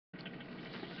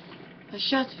A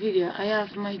short video. I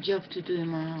have my job to do in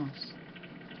my house.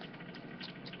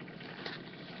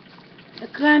 The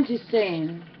client is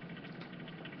saying,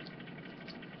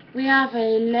 we have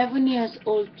an 11 years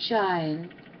old child.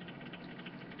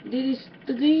 This is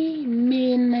 3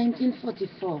 May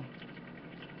 1944.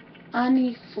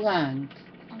 Anna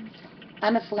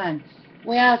Frank.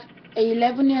 We have an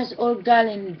 11 years old girl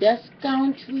in this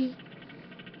country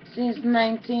since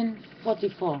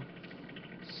 1944.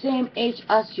 Same age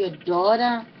as your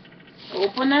daughter.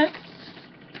 Open it.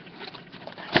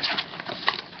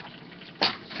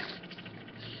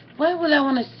 Why would I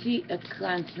want to see a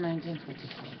client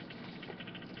 1944?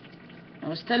 I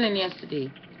was telling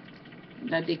yesterday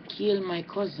that they killed my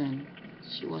cousin.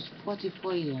 She was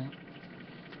 44 years,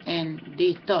 and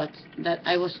they thought that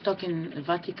I was talking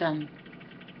Vatican.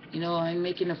 You know, I'm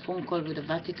making a phone call with the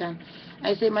Vatican.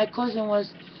 I say my cousin,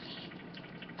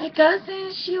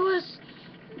 she was,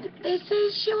 they say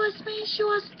she was me, she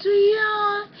was 2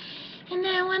 years, and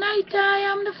then when I die,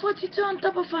 I'm the 42 on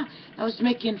top of her. I was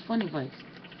making funny voice.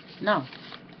 Now,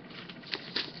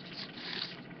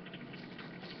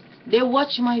 they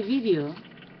watch my video,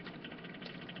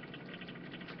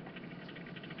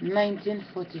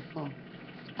 1944.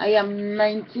 I am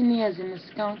 19 years in this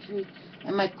country,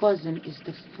 and my cousin is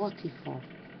the 44th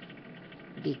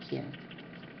they killed.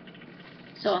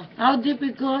 So, how deep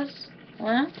it goes?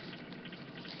 Huh?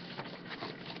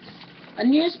 A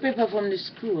newspaper from the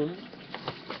school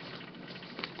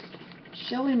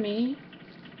showing me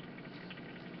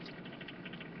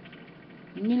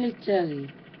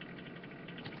military.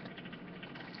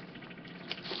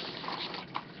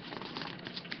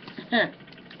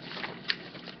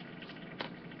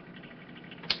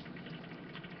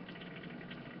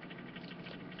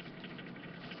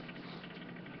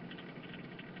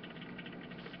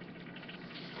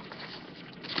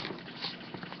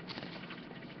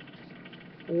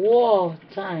 War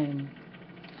time.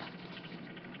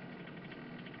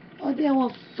 Oh, there were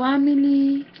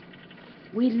family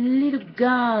with little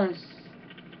girls.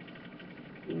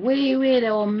 Way,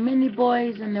 there were many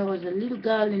boys, and there was a little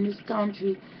girl in this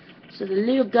country. So the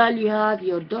little girl you have,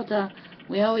 your daughter,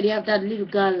 we already have that little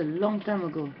girl a long time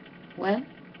ago. Well,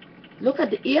 look at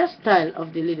the hairstyle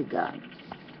of the little girl.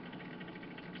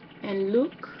 And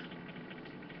look.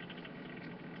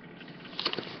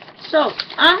 So,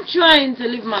 I'm trying to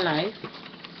live my life.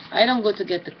 I don't go to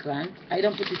get the client. I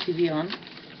don't put the TV on.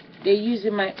 They're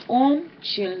using my own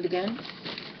children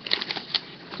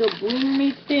to bring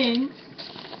me things.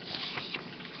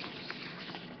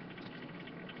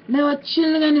 There were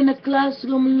children in the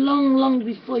classroom long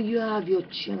before you have your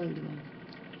children.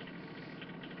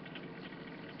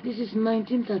 This is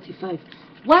 1935.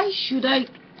 Why should I?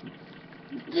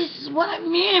 This is what I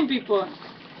mean, people.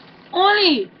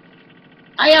 Only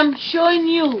I am showing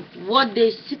you what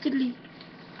they secretly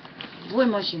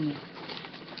brainwashing me.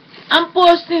 I'm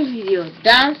posting video,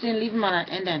 dancing, living my life,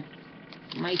 and then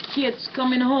my kids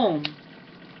coming home.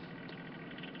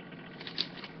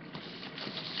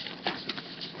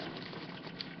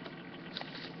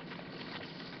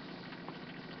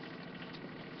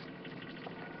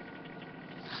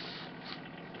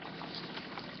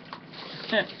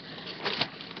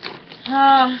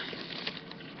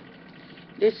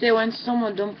 They say when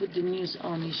someone don't put the news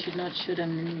on, you should not show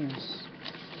them the news.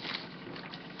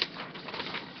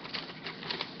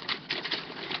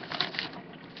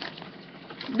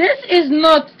 This is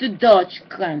not the Dutch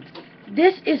grant.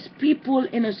 This is people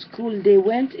in a school. They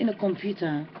went in a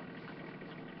computer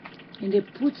and they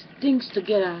put things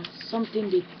together,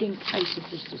 something they think I'm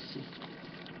supposed to see.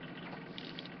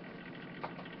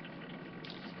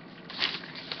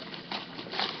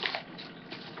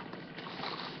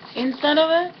 Instead of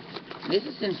it, this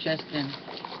is interesting.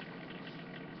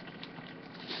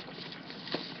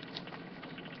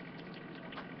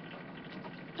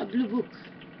 A blue book.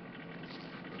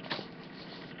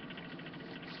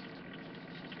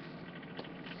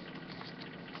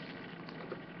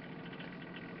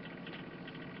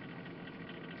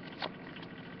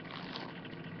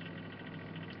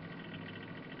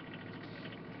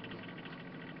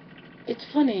 It's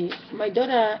funny, my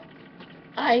daughter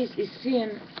eyes is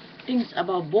seeing things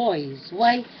about boys.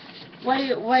 Why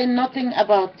nothing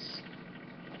about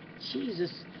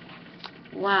Jesus?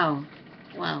 Wow.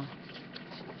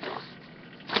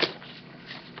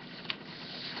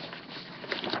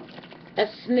 A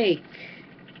snake.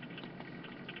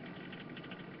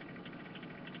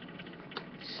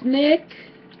 Snake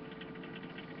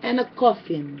and a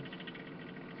coffin.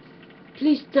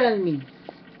 Please tell me,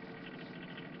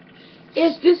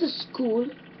 is this a school?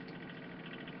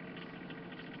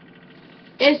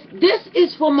 This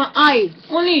is for my eye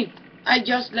only. I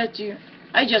just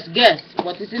guess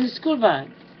what is in the school bag.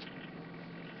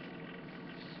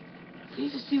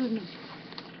 Please see with me.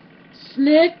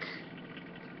 Snake.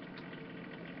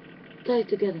 Tie it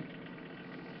together.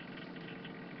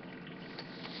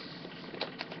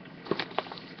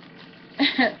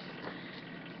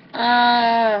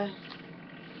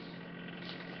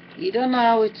 You don't know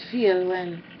how it feels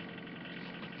when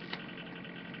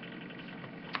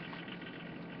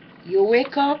you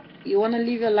wake up, you want to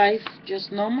live your life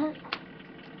just normal.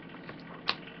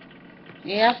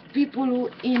 You have people who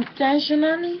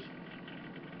intentionally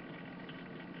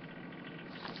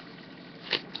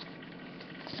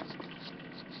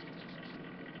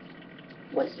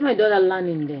what's my daughter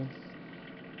learning this?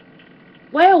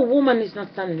 Why a woman is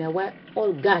not standing there? Why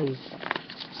all guys?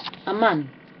 A man.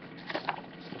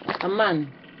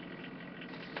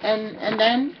 And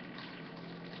then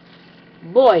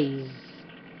boys.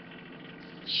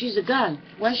 She's a girl.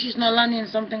 Why she's not learning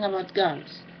something about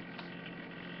girls?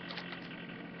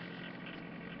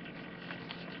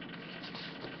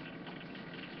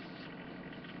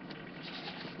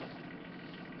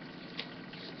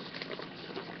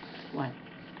 Why?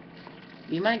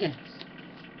 Be my guess.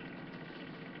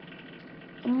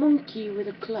 A monkey with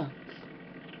a clock.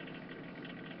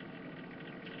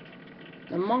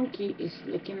 The monkey is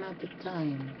looking at the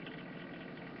time.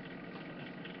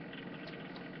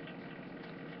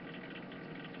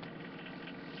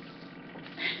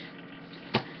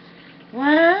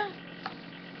 What?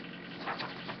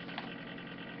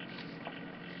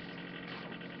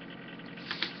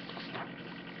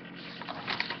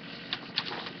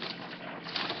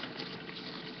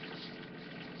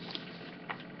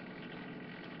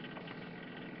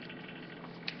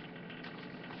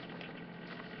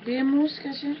 Dia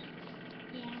música, já?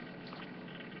 Yeah.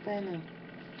 Vai não.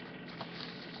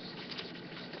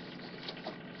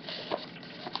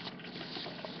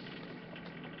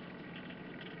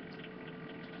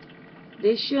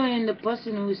 They showing the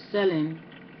person who is selling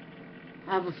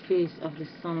have a face of the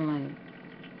sunlight.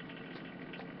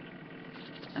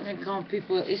 I mean, come on,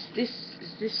 people, is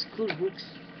this school books?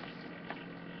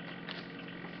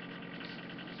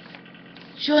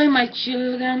 Showing my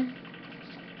children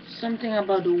something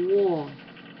about the war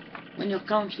when your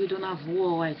country don't have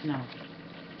war right now.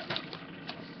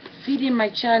 Feeding my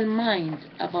child mind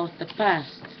about the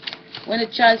past when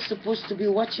a child's supposed to be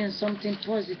watching something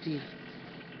positive.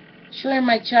 Showing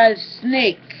my child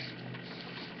snake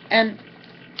and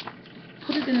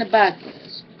put it in the bag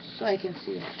so I can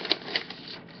see it.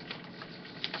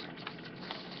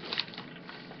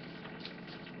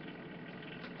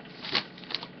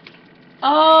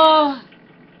 Oh,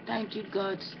 thank you,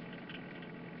 God.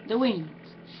 The wind.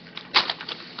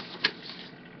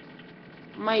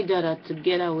 My daughter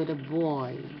together with a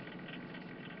boy.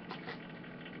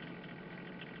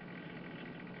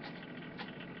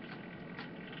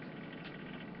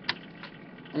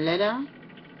 A letter.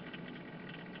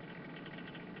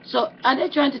 So, are they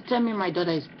trying to tell me my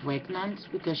daughter is pregnant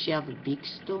because she have a big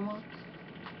stomach?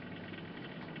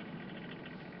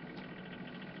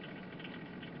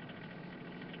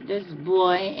 This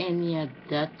boy and your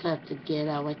daughter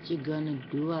together, what you gonna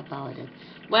do about it?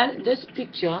 Well, this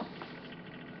picture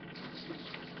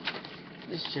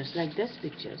is just like this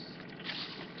pictures.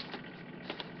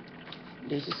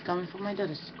 This is coming from my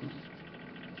daughter's school.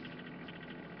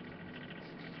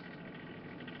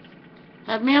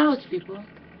 Help me out, people.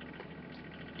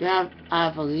 Do I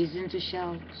have a reason to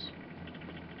shout?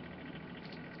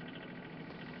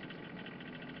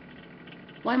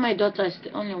 Why my daughter is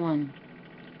the only one?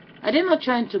 Are they not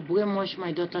trying to brainwash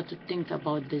my daughter to think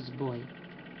about this boy?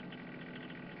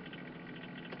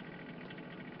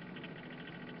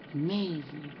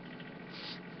 Amazing.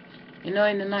 You know,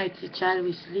 in the night the child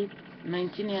will sleep.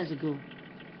 19 years ago,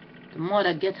 the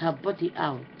mother get her body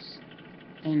out,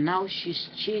 and now she's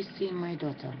chasing my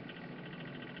daughter.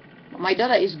 My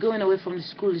daughter is going away from the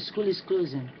school is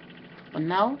closing, but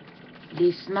now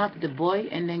they snap the boy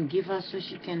and then give her so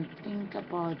she can think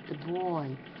about the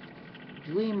boy,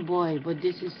 dream boy. But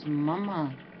this is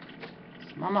mama,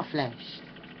 it's mama flesh.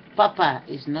 Papa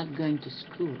is not going to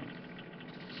school.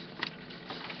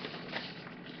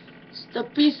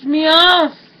 Stop piss me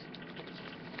off.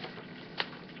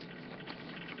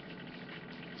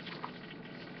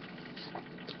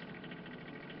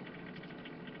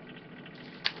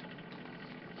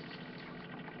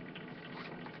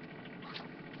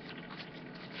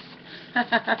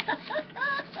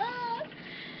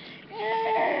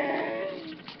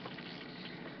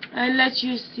 I let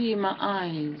you see my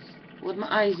eyes, what my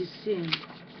eyes is seeing.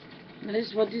 And this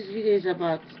is what this video is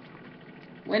about.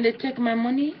 When they take my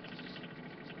money,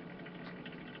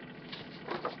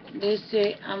 They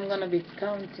say I'm gonna be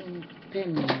counting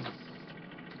pennies.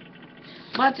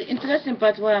 But the interesting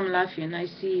part why I'm laughing, I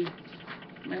see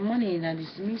my money that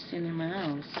is missing in my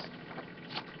house.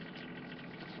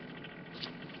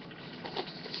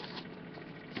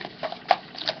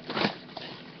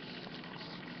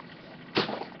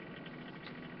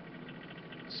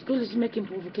 School is making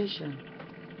provocation.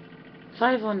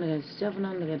 500,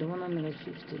 700,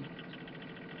 150.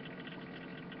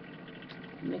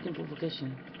 Making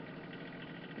provocation.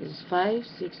 This is 5,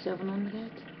 6,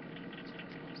 700,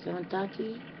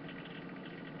 730,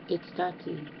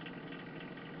 830,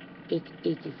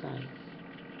 885.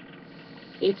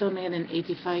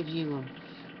 885 euro.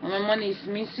 And my money is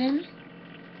missing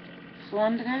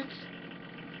 400,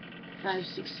 5,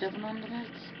 6,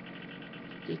 700,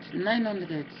 it's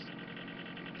 900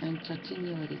 and 13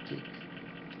 euro they take.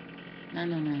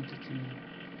 913 euro.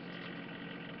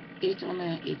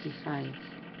 885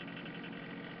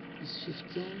 is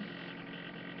 15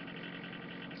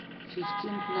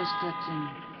 plus 13.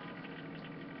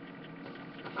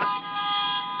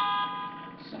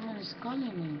 Someone is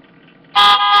calling me.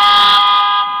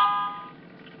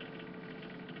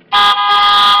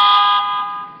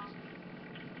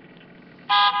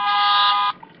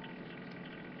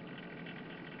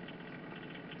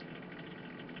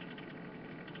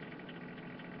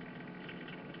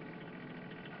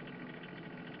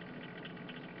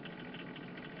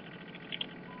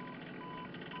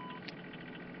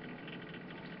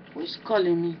 Who's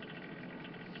calling me?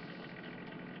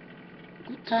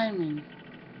 Good timing.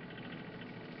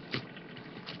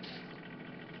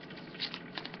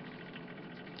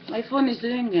 My phone is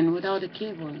ringing without a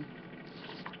cable.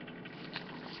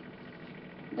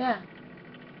 There.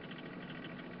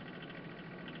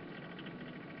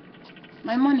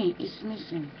 My money is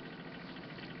missing.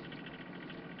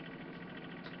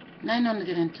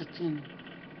 913.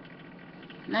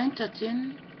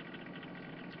 913.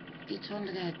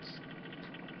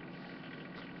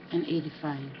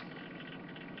 885.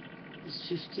 It's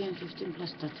 15. 15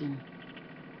 plus 13.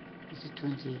 It's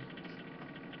 28.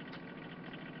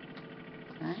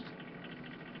 Right?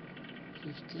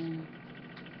 15.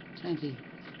 20.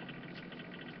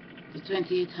 The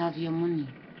 28 have your money.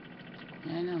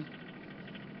 Yeah, I know.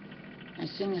 I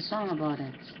sing a song about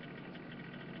it.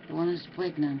 The one who's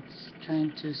pregnant,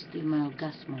 trying to steal my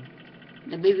orgasm.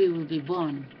 The baby will be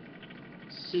born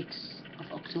 6th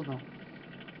of October.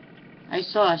 I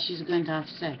saw her, she's going to have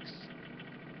sex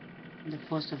the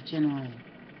 1st of January.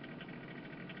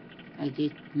 I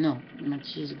did know that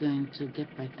she's going to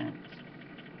get pregnant.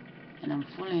 And I'm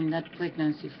following that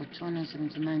pregnancy for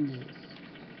 279 days.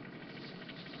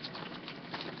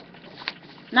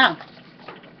 Now,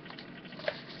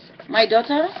 my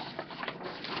daughter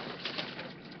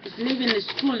is leaving the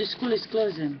school is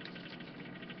closing.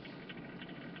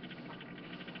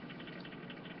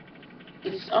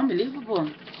 It is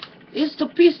unbelievable. It's to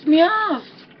piss me off.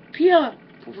 Pure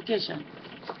provocation.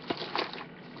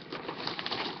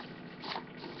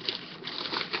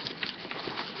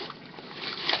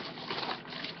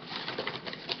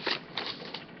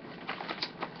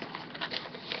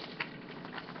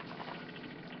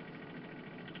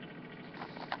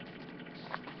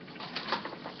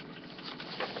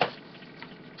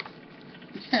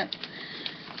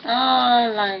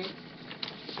 Oh, like.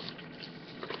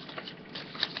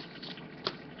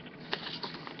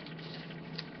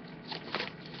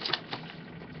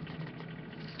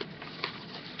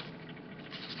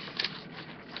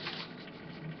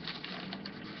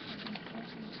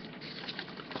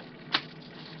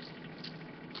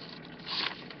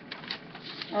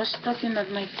 I was talking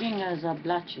that my fingers are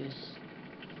blotches,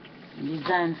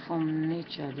 designed from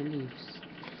nature, the leaves.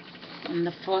 In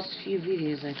the first few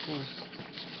videos I post.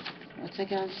 What's that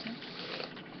girl say?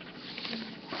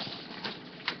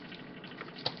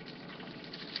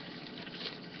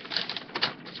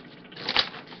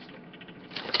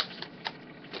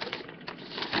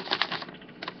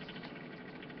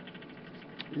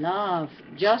 Love.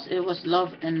 Just it was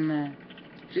love and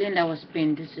flame that was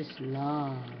pain. This is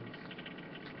love.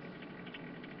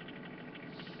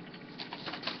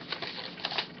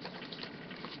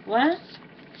 What?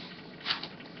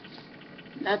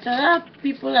 That a lot of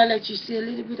people I let you see a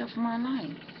little bit of my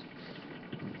life.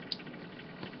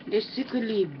 They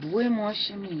secretly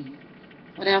brainwashing me.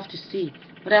 What I have to see,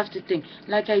 what I have to think.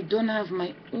 Like I don't have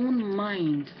my own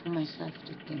mind for myself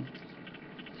to think.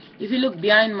 If you look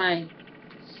behind my,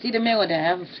 see the mirror there, I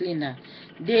have a flame there.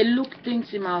 They look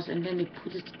things in my house and then they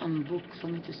put it on book for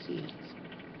me to see it.